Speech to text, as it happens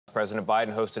President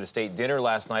Biden hosted a state dinner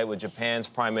last night with Japan's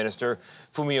Prime Minister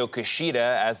Fumio Kishida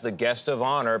as the guest of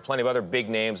honor. Plenty of other big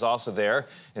names also there,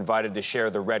 invited to share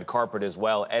the red carpet as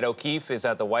well. Ed O'Keefe is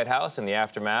at the White House in the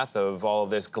aftermath of all of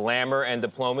this glamour and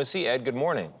diplomacy. Ed, good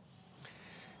morning.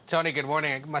 Tony, good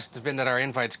morning. It must have been that our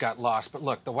invites got lost. But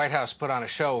look, the White House put on a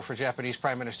show for Japanese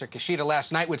Prime Minister Kishida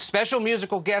last night with special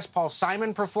musical guest Paul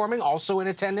Simon performing, also in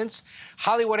attendance.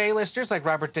 Hollywood A-listers like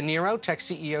Robert De Niro, tech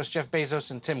CEOs Jeff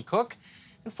Bezos and Tim Cook,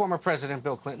 and former President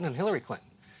Bill Clinton and Hillary Clinton.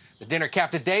 The dinner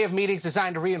capped a day of meetings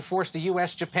designed to reinforce the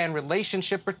U.S.-Japan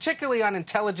relationship, particularly on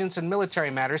intelligence and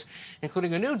military matters,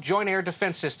 including a new joint air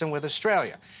defense system with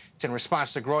Australia. It's in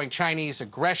response to growing Chinese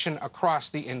aggression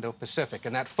across the Indo-Pacific.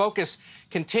 And that focus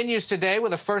continues today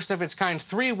with a first-of-its-kind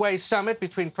three-way summit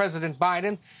between President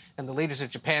Biden and the leaders of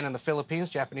Japan and the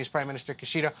Philippines. Japanese Prime Minister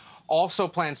Kishida also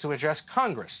plans to address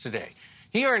Congress today.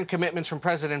 He earned commitments from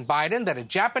President Biden that a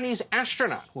Japanese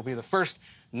astronaut will be the first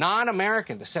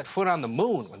non-American to set foot on the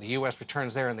moon when the U.S.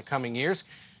 returns there in the coming years.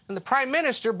 And the Prime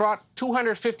Minister brought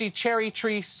 250 cherry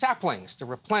tree saplings to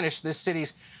replenish this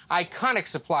city's iconic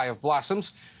supply of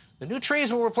blossoms. The new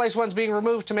trees will replace ones being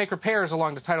removed to make repairs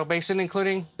along the tidal basin,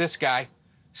 including this guy,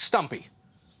 Stumpy,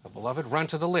 a beloved run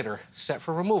to the litter set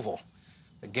for removal.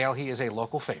 But Gayle, he is a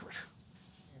local favorite.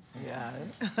 Yeah,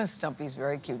 Stumpy's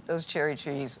very cute. Those cherry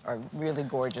trees are really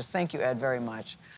gorgeous. Thank you, Ed, very much.